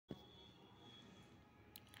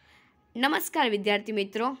નમસ્કાર વિદ્યાર્થી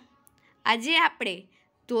મિત્રો, આજે આપણે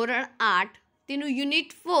ધોરણ 8 તેનું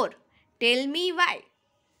યુનિટ 4 ટેલ મી વાય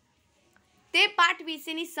તે પાઠ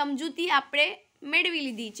વિશેની સમજૂતી આપણે મેળવી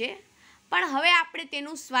લીધી છે, પણ હવે આપણે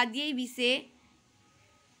તેનું સ્વાધ્યાય વિશે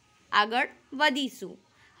આગળ વધીશું.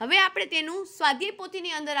 હવે આપણે તેનું સ્વાધ્યાય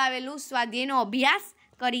પોથીની અંદર આવેલું સ્વાધ્યાયનો અભ્યાસ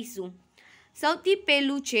કરીશું. સૌથી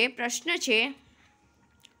પહેલું છે પ્રશ્ન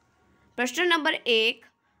number 1,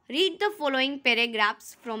 read the following paragraphs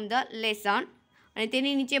from the lesson, અને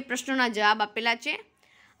તેની નીચે પ્રશ્નોના જવાબ આપેલા છે.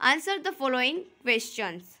 Answer the following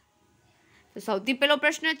questions. તો સૌથી પહેલો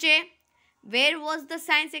પ્રશ્ન છે, where was the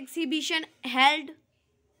science exhibition held?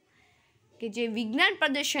 કે જે વિજ્ઞાન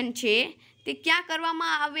પ્રદર્શન છે તે ક્યાં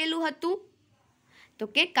કરવામાં આવેલું હતું? તો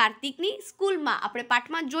કે કાર્તિકની સ્કૂલમાં. આપણે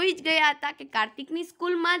પાઠમાં જોઈ જ ગયા હતા કે કાર્તિકની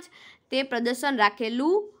સ્કૂલમાં જ તે પ્રદર્શન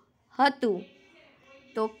રાખેલું હતું.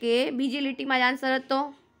 તો કે બીજી લીટીમાં જ આન્સર હતો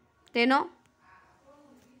તેનો.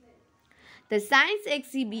 The science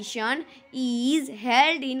exhibition is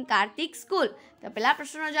held in Kartik school. તો પહેલા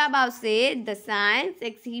પ્રશ્નનો જવાબ આવશે the science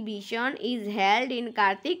exhibition is held in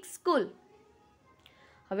Kartik school.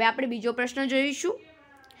 હવે આપણે બીજો પ્રશ્ન જોઈશું.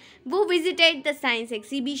 Who visited the science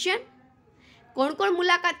exhibition? કોણ કોણ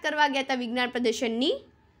મુલાકાત કરવા ગયા હતા વિજ્ઞાન પ્રદર્શનની?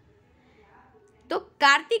 તો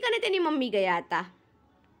કાર્તિક અને તેની મમ્મી ગયા હતા.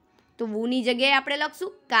 તો વુની જગ્યાએ આપણે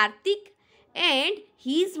લખશું Kartik and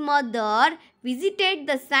his mother visited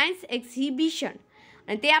the science exhibition.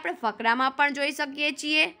 અને તે આપણે ફકરામાં પણ જોઈ શકીએ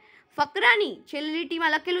છીએ. ફકરાની છેલ્લી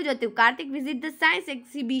લીટીમાં લખેલું જ હતું Kartik visit the science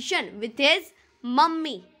exhibition with his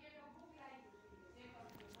mummy.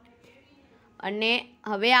 અને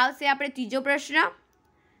હવે આવશે આપણે ત્રીજો પ્રશ્ન,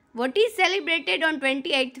 what is celebrated on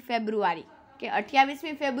 28th ફેબ્રુઆરી? કે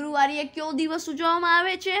 28મી ફેબ્રુઆરીએ કયો દિવસ ઉજવવામાં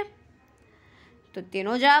આવે છે? તો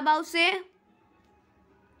તેનો જવાબ આવશે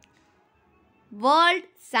વર્લ્ડ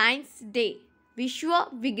સાયન્સ ડે, વિશ્વ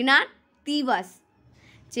વિજ્ઞાન દિવસ.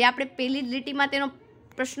 જે આપણે પહેલી લીટીમાં તેનો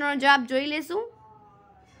પ્રશ્નનો જવાબ જોઈ લેશું,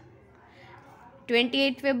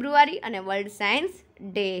 28 ફેબ્રુઆરી અને વર્લ્ડ સાયન્સ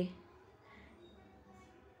ડે.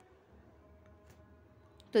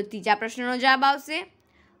 તો ત્રીજા પ્રશ્નનો જવાબ આવશે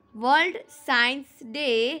world science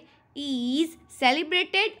day is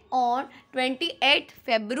celebrated on 28th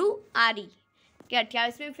ફેબ્રુઆરી. કે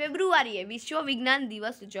 28મી ફેબ્રુઆરીએ વિશ્વ વિજ્ઞાન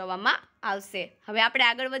દિવસ ઉજવવામાં આવશે. હવે આપણે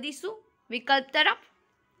આગળ વધીશું વિકલ્પ તરફ.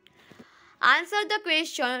 Answer the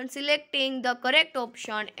question selecting the correct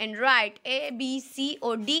option and write A, B, C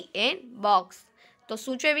or D in box. તો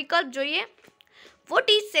શું છે વિકલ્પ જોઈએ.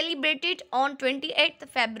 What is celebrated on 28th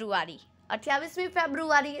ફેબ્રુઆરી? 28મી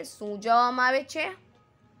ફેબ્રુઆરીએ શું ઉજવવામાં આવે છે?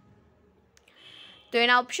 તો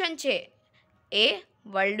એના ઓપ્શન છે A,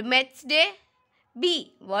 world maths day, B,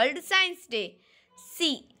 world science day, C,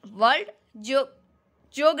 world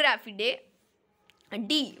geography day,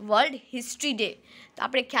 D, world history day. તો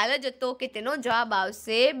આપણે ખ્યાલ જ હતો કે તેનો જવાબ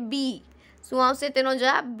આવશે B. શું આવશે તેનો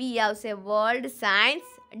જવાબ? B આવશે, વર્લ્ડ સાયન્સ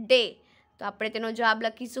ડે. તો આપણે તેનો જવાબ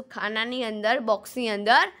લખીશું ખાનાની અંદર, બોક્સની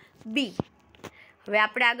અંદર B. હવે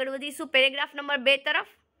આપણે આગળ વધીશું પેરેગ્રાફ નંબર 2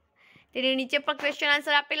 તરફ. તેની નીચે પણ ક્વેશ્ચન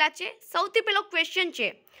આન્સર આપેલા છે. સૌથી પહેલો ક્વેશ્ચન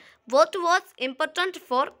છે, what was important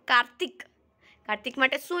for Kartik? Kartik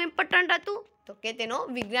માટે શું ઇમ્પોર્ટન્ટ હતું? તો કે તેનો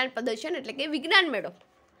વિજ્ઞાન પ્રદર્શન એટલે કે વિજ્ઞાન મેળો.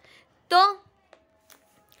 તો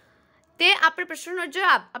તે આપણે પ્રશ્નનો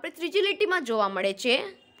જવાબ આપણે ત્રીજી લીટીમાં જોવા મળે છે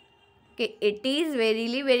કે it is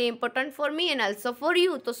very important for me and also for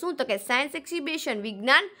you. તો શું? તો કે સાયન્સ એક્ઝિબિશન,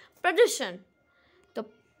 વિજ્ઞાન પ્રદર્શન. તો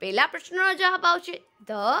પહેલા પ્રશ્નનો જવાબ આવશે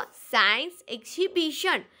the science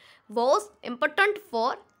exhibition was important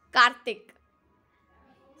for Kartik.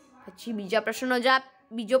 પછી બીજો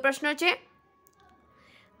પ્રશ્ન છે,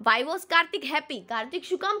 why was Kartik happy? Kartik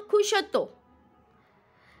શું કામ ખુશ હતો?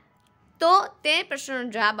 તો તે પ્રશ્નનો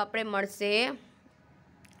જવાબ આપણે મળશે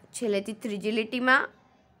છેલ્લેથી ત્રીજી લીટીમાં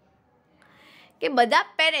કે બધા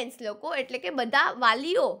પેરેન્ટ્સ લોકો એટલે કે બધા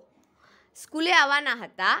વાલીઓ સ્કૂલે આવવાના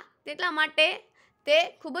હતા, તેટલા માટે તે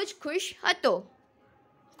ખૂબ જ ખુશ હતો.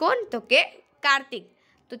 કોણ? તો કે કાર્તિક.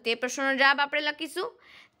 તો તે પ્રશ્નનો જવાબ આપણે લખીશું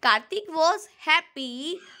Kartik was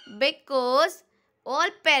happy because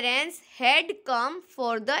all parents head come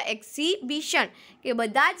for the exhibition. કે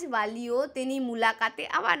બધા જ વાલીઓ તેની મુલાકાતે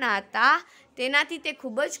આવવાના હતા, તેનાથી તે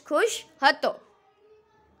ખૂબ જ ખુશ હતો.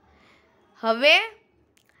 હવે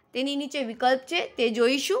તેની નીચે વિકલ્પ છે તે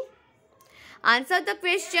જોઈશું. Answer the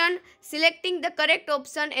question selecting the correct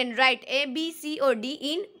option and write A, B, C or D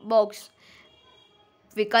in box.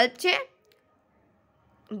 વિકલ્પ છે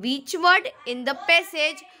which word in the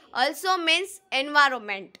passage also means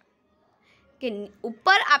environment. કે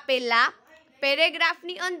ઉપર આપેલા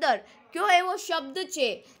પેરેગ્રાફની અંદર કયો એવો શબ્દ છે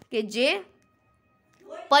કે જે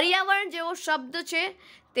પર્યાવરણ જેવો શબ્દ છે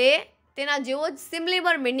તે તેના જેવો જ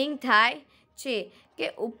સિમિલર મિનિંગ થાય છે કે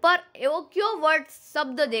ઉપર એવો કયો વર્ડ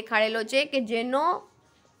શબ્દ દેખાડેલો છે કે જેનો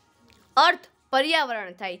અર્થ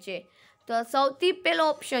પર્યાવરણ થાય છે? તો સૌથી પહેલો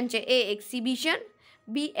ઓપ્શન છે એ એક્ઝિબિશન,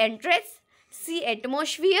 બી એન્ટ્રેસ, સી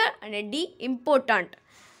એટમોસ્ફિયર અને ડી ઇમ્પોર્ટન્ટ.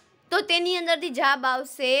 તો તેની અંદરથી જવાબ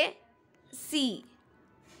આવશે સી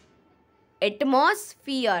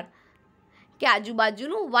એટમોસ્ફિયર, કે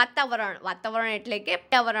આજુબાજુનું વાતાવરણ. વાતાવરણ એટલે કે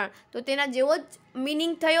પર્યાવરણ. તો તેના જેવો જ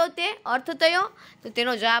મિનિંગ થયો, તે અર્થ થયો. તો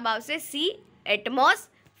તેનો જવાબ આવશે સી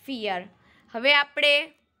એટમોસ્ફિયર. હવે આપણે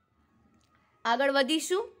આગળ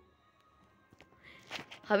વધીશું.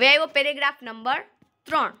 હવે આવ્યો પેરેગ્રાફ નંબર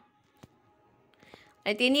 3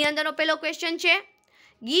 અને તેની અંદરનો પહેલો ક્વેશ્ચન છે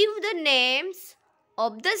give the names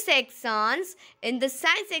of the sections in the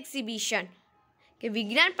science exhibition. કે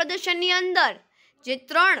વિજ્ઞાન પ્રદર્શનની અંદર જે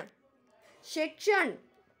 3 સેક્શન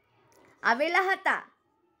આવેલા હતા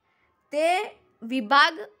તે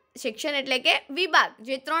વિભાગ, સેક્શન એટલે કે વિભાગ,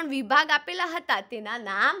 જે 3 વિભાગ આપેલા હતા તેના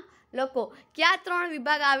નામ લખો. કયા 3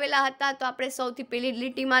 વિભાગ આવેલા હતા? તો આપણે સૌથી પહેલી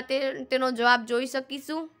લીટીમાં તેનો જવાબ જોઈ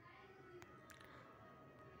શકીશું.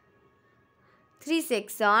 3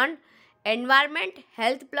 સેક્શન એન્વાયરમેન્ટ,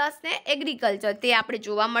 હેલ્થ પ્લસ ને એગ્રીકલ્ચર, તે આપણે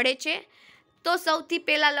જોવા મળે છે. તો સૌથી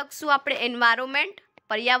પહેલાં લખશું આપણે એન્વાયરમેન્ટ,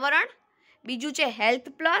 પર્યાવરણ. બીજું છે હેલ્થ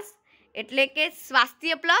પ્લસ એટલે કે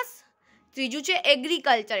સ્વાસ્થ્ય પ્લસ. ત્રીજું છે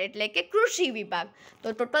એગ્રીકલ્ચર એટલે કે કૃષિ વિભાગ. તો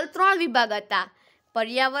ટોટલ 3 વિભાગ હતા,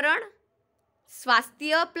 પર્યાવરણ,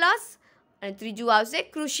 સ્વાસ્થ્ય પ્લસ અને ત્રીજું આવશે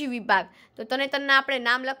કૃષિ વિભાગ. તો તને આપણે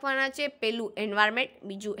નામ લખવાના છે. પહેલું એન્વાયરમેન્ટ,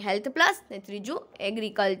 બીજું હેલ્થ પ્લસ ને ત્રીજું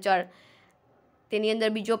એગ્રીકલ્ચર. તેની અંદર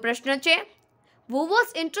બીજો પ્રશ્ન છે who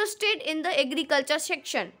was interested in the agriculture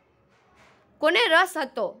section. કોને રસ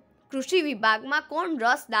હતો? કૃષિ વિભાગમાં કોણ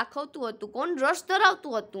રસ દાખવતું હતું, કોણ રસ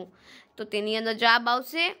ધરાવતું હતું? તો તેની અંદર જવાબ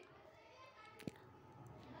આવશે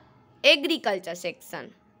એગ્રીકલ્ચર સેક્શન.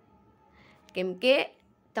 કેમ કે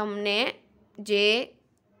તમને જે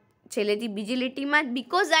છેલ્લેથી બીજી લીટીમાં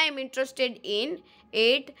because I M interested in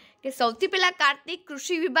it, કે સૌથી પહેલાં કાર્તિક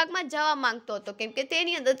કૃષિ વિભાગમાં જવા માંગતો હતો કેમ કે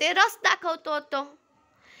તેની અંદર તે રસ દાખવતો હતો.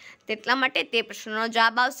 તેટલા માટે તે પ્રશ્નનો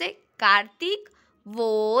જવાબ આવશે Kartik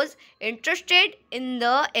was interested in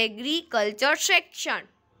the agriculture section.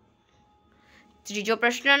 ત્રીજો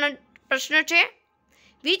પ્રશ્ન છે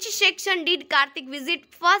which section did Kartik visit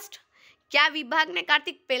first. કયા વિભાગને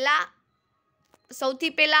કાર્તિક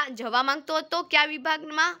સૌથી પહેલા જવા માંગતો હતો? કયા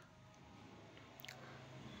વિભાગમાં?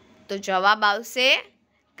 તો જવાબ આવશે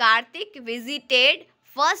Kartik visited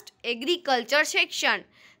first agriculture section.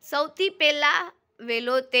 સૌથી પહેલા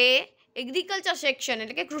વહેલો તે એગ્રીકલ્ચર સેક્શન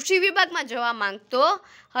એટલે કે કૃષિ વિભાગમાં જવા માંગતો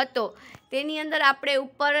હતો. તેની અંદર આપણે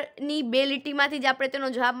ઉપરની 2 લીટીમાંથી જ આપણે તેનો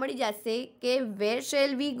જવાબ મળી જશે કે વેર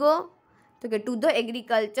શેલ વી ગો? તો કે ટુ ધ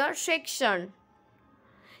એગ્રીકલ્ચર સેક્શન.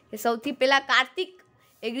 કે સૌથી પહેલાં કાર્તિક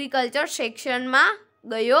એગ્રીકલ્ચર સેક્શનમાં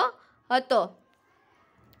ગયો હતો.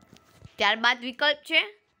 ત્યારબાદ વિકલ્પ છે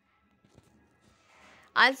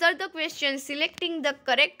answer the question selecting the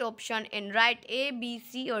correct option and write A, B,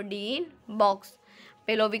 C or D in box.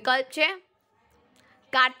 પહેલો વિકલ્પ છે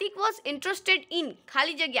કાર્તિક વોઝ ઇન્ટરેસ્ટેડ ઇન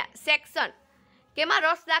ખાલી જગ્યા સેક્શન. કેમાં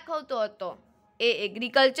રસ દાખવતો હતો? A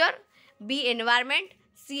agriculture, B environment,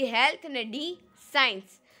 C health અને D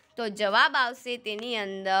સાયન્સ. તો જવાબ આવશે તેની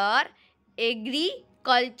અંદર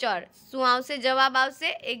એગ્રીકલ્ચર. શું આવશે? જવાબ આવશે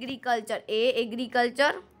એગ્રીકલ્ચર. A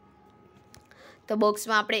agriculture. તો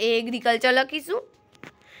બોક્સમાં આપણે A એગ્રીકલ્ચર લખીશું.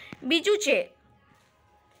 બીજું છે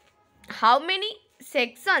how many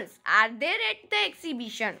sections are there at the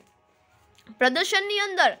exhibition. પ્રદર્શનની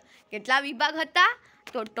અંદર કેટલા વિભાગ હતા?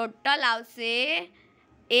 તો ટોટલ આવશે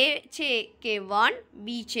A છે કે 1, B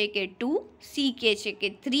છે કે 2, C કે છે કે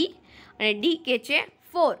 3 અને D કે છે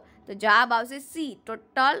 4. તો જવાબ આવશે C.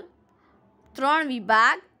 ટોટલ 3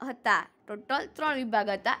 વિભાગ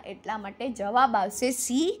હતા. એટલા માટે જવાબ આવશે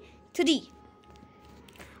C3.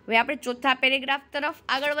 હવે આપણે ચોથા પેરેગ્રાફ તરફ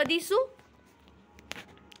આગળ વધીશું.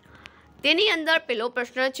 તેની અંદર પહેલો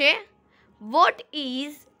પ્રશ્ન છે what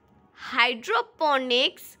is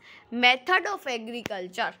hydroponics method of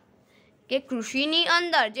agriculture. કે કૃષિની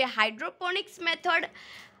અંદર જે હાઇડ્રોપોનિક્સ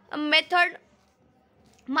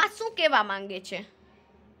મેથડમાં શું કહેવા માંગે છે?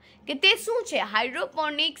 કે તે શું છે?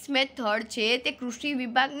 હાઇડ્રોપોનિક્સ મેથડ છે તે કૃષિ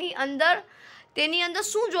વિભાગની અંદર તેની અંદર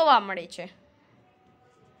શું જોવા મળે છે?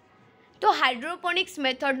 તો હાઇડ્રોપોનિક્સ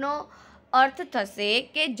મેથડનો અર્થ થશે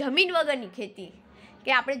કે જમીન વગરની ખેતી. કે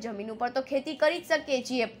આપણે જમીન ઉપર તો ખેતી કરી જ શકીએ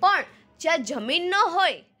છીએ, પણ જ્યાં જમીન ન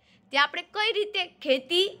હોય ત્યાં આપણે કઈ રીતે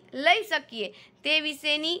ખેતી લઈ શકીએ તે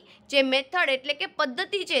વિશેની જે મેથડ એટલે કે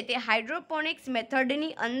પદ્ધતિ છે તે હાઇડ્રોપોનિક્સ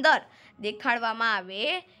મેથડની અંદર દેખાડવામાં આવે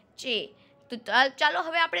છે. તો ચાલો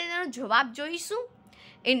હવે આપણે તેનો જવાબ જોઈશું.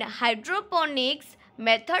 In hydroponics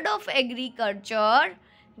method of agriculture,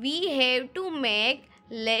 we have to make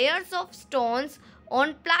layers of stones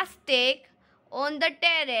on plastic on the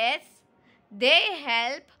terrace. They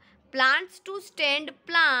help plants to stand.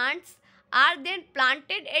 Plants are then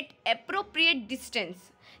planted at appropriate distance.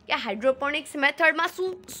 કે હાઇડ્રોપોનિક્સ મેથડમાં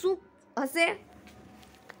શું હશે?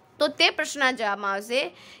 તો તે પ્રશ્નના જવાબમાં આવશે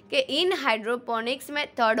કે in hydroponics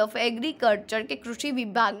method of agriculture, કે કૃષિ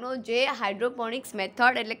વિભાગનો જે હાઇડ્રોપોનિક્સ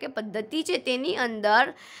મેથડ એટલે કે પદ્ધતિ છે તેની અંદર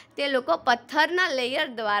તે લોકો પથ્થરના લેયર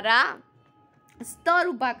દ્વારા સ્તર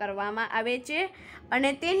ઊભા કરવામાં આવે છે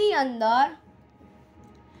અને તેની અંદર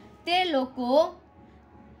તે લોકો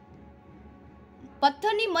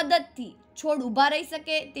પથ્થરની મદદથી છોડ ઊભા રહી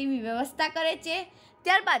શકે તેવી વ્યવસ્થા કરે છે.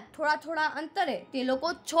 ત્યારબાદ થોડા થોડા અંતરે તે લોકો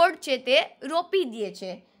છોડ છે તે રોપી દે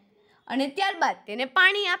છે અને ત્યારબાદ તેને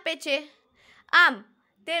પાણી આપે છે. આમ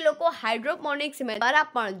તે લોકો હાઇડ્રોપોનિક્સ દ્વારા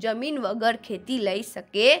પણ જમીન વગર ખેતી લઈ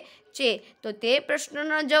શકે છે. તો તે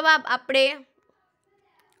પ્રશ્નનો જવાબ આપણે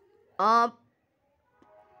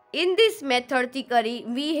in this method થી કરી.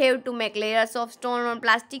 We have to make layers of stone on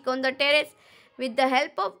plastic on the terrace with the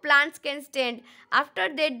help of plants can stand. After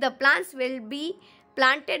that the plants will be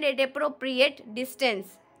planted at appropriate distance.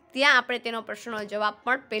 ત્યાં આપણે તેનો પ્રશ્નનો જવાબ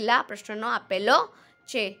પણ પહેલા પ્રશ્નનો આપેલો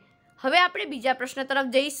છે. હવે આપણે બીજા પ્રશ્ન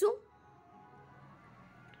તરફ જઈશું.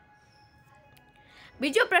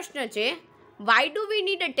 બીજો પ્રશ્ન છે, why do we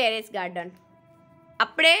need a terrace garden?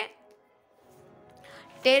 આપણે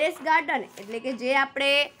ટેરેસ ગાર્ડન એટલે કે જે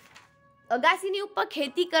આપણે અગાસીની ઉપર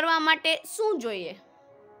ખેતી કરવા માટે શું જોઈએ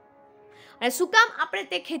અને શું કામ આપણે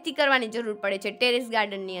તે ખેતી કરવાની જરૂર પડે છે ટેરેસ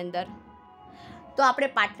ગાર્ડનની અંદર? તો આપણે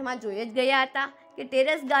પાઠમાં જોઈ જ ગયા હતા કે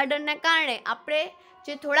ટેરેસ ગાર્ડનના કારણે આપણે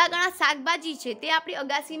જે થોડા ઘણા શાકભાજી છે તે આપણી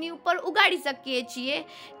અગાસીની ઉપર ઉગાડી શકીએ છીએ,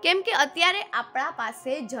 કેમ કે અત્યારે આપણા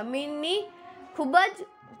પાસે જમીનની ખૂબ જ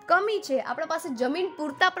કમી છે. આપણા પાસે જમીન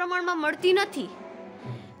પૂરતા પ્રમાણમાં મળતી નથી.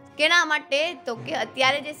 કેના માટે? તો કે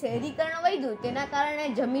અત્યારે જે શહેરીકરણ વધ્યું તેના કારણે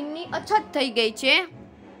જમીનની અછત થઈ ગઈ છે.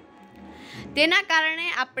 તેના કારણે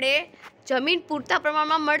આપણે જમીન પૂરતા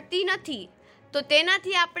પ્રમાણમાં મળતી નથી. તો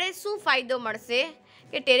તેનાથી આપણે શું ફાયદો મળશે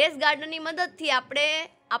કે ટેરેસ ગાર્ડનની મદદથી આપણે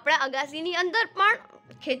આપણા અગાસીની અંદર પણ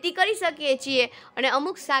ખેતી કરી શકીએ છીએ અને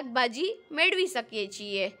અમુક શાકભાજી મેળવી શકીએ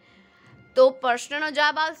છીએ. તો પ્રશ્નનો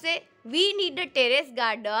જવાબ આવશે we need a terrace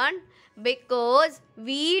garden because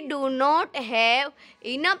we do not have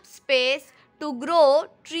enough space to grow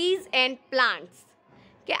trees and plants.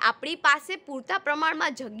 કે આપણી પાસે પૂરતા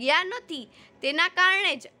પ્રમાણમાં જગ્યા નથી, તેના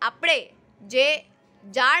કારણે જ આપણે જે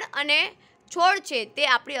ઝાડ અને છોડ છે તે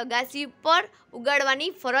આપણી અગાસી પર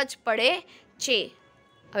ઉગાડવાની ફરજ પડે છે.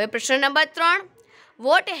 હવે પ્રશ્ન number 3,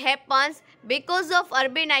 what happens because of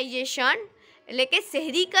અર્બેનાઇઝેશન, એટલે કે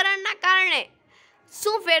શહેરીકરણના કારણે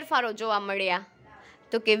શું ફેરફારો જોવા મળ્યા?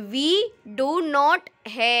 તો કે we do not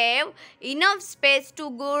have enough space to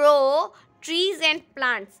grow trees and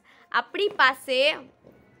plants. આપણી પાસે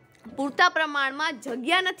પૂરતા પ્રમાણમાં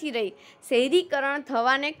જગ્યા નથી રહી. શહેરીકરણ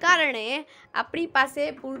થવાને કારણે આપણી પાસે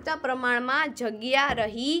પૂરતા પ્રમાણમાં જગ્યા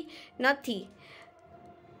રહી નથી.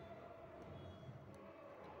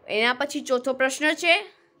 એના પછી ચોથો પ્રશ્ન છે,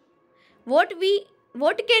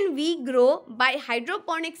 what can we grow by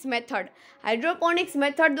hydroponics method? Hydroponics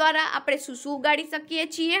method દ્વારા આપણે શું શું ઉગાડી શકીએ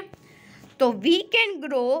છીએ? તો we can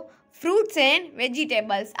grow fruits and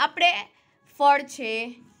vegetables. આપણે ફળ છે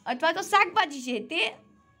અથવા તો શાકભાજી છે તે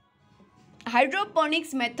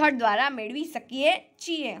હાઇડ્રોપોનિક્સ મેથડ દ્વારા મેળવી શકીએ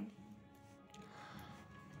છીએ.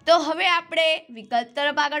 તો હવે આપણે વિકલ્પ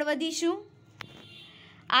તરફ આગળ વધીશું.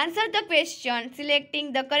 Answer the question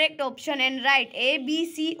selecting the correct option and write A, B,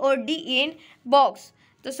 C or D in box.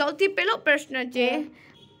 તો સૌથી પહેલો પ્રશ્ન છે,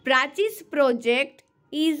 પ્રાચીસ પ્રોજેક્ટ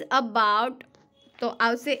ઇઝ અબાઉટ. તો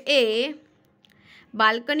આવશે A,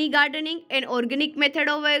 balcony gardening and organic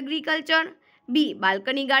method of agriculture. B,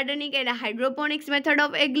 balcony gardening and hydroponics method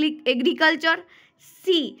of agriculture.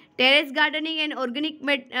 C, terrace gardening and organic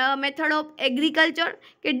method of agriculture.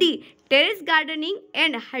 કે D, terrace gardening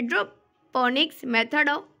and hydroponics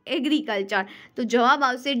method of agriculture. તો જવાબ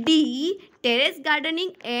આવશે D, terrace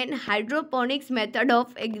gardening and hydroponics method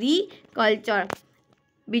of agriculture.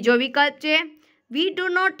 બીજો વિકલ્પ છે, we do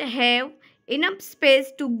not have enough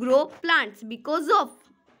space to grow plants because of.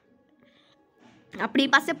 આપણી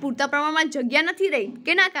પાસે પૂરતા પ્રમાણમાં જગ્યા નથી રહી.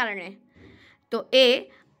 કેના કારણે? તો A,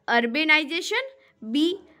 અર્બેનાઇઝેશન, B,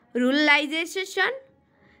 રૂરલાઇઝેશન,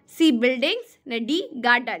 C, બિલ્ડિંગ્સ ને D,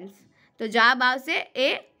 ગાર્ડન્સ. તો જવાબ આવશે A,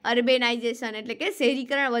 અર્બેનાઇઝેશન, એટલે કે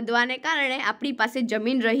શહેરીકરણ વધવાને કારણે આપણી પાસે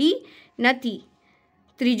જમીન રહી નથી.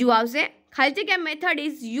 ત્રીજું આવશે, ખાલી જગ્યા method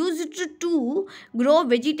is used to grow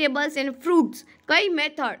vegetables and fruits. કઈ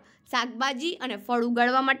મેથડ શાકભાજી અને ફળ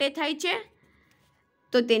ઉગાડવા માટે થાય છે?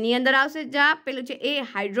 તો તેની અંદર આવશે જવાબ પેલું છે એ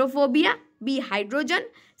હાઇડ્રોફોબિયા, બી હાઇડ્રોજન,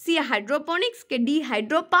 સી હાઇડ્રોપોનિક્સ કે ડી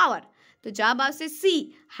હાઇડ્રોપાવર. તો જવાબ આવશે સી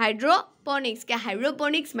હાઇડ્રોપોનિક્સ કે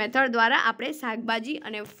હાઇડ્રોપોનિક્સ મેથડ દ્વારા આપણે શાકભાજી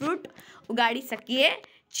અને ફ્રૂટ ઉગાડી શકીએ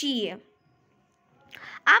છીએ.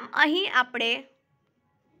 આમ અહીં આપણે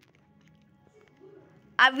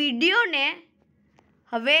આ વિડીયોને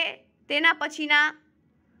હવે તેના પછીના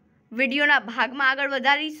વિડીયોના ભાગમાં આગળ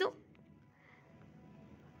વધારીશું.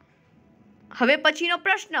 હવે પછીનો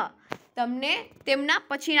પ્રશ્ન તમને તેમના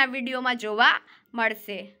પછીના વિડીયોમાં જોવા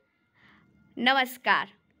મળશે. નમસ્કાર.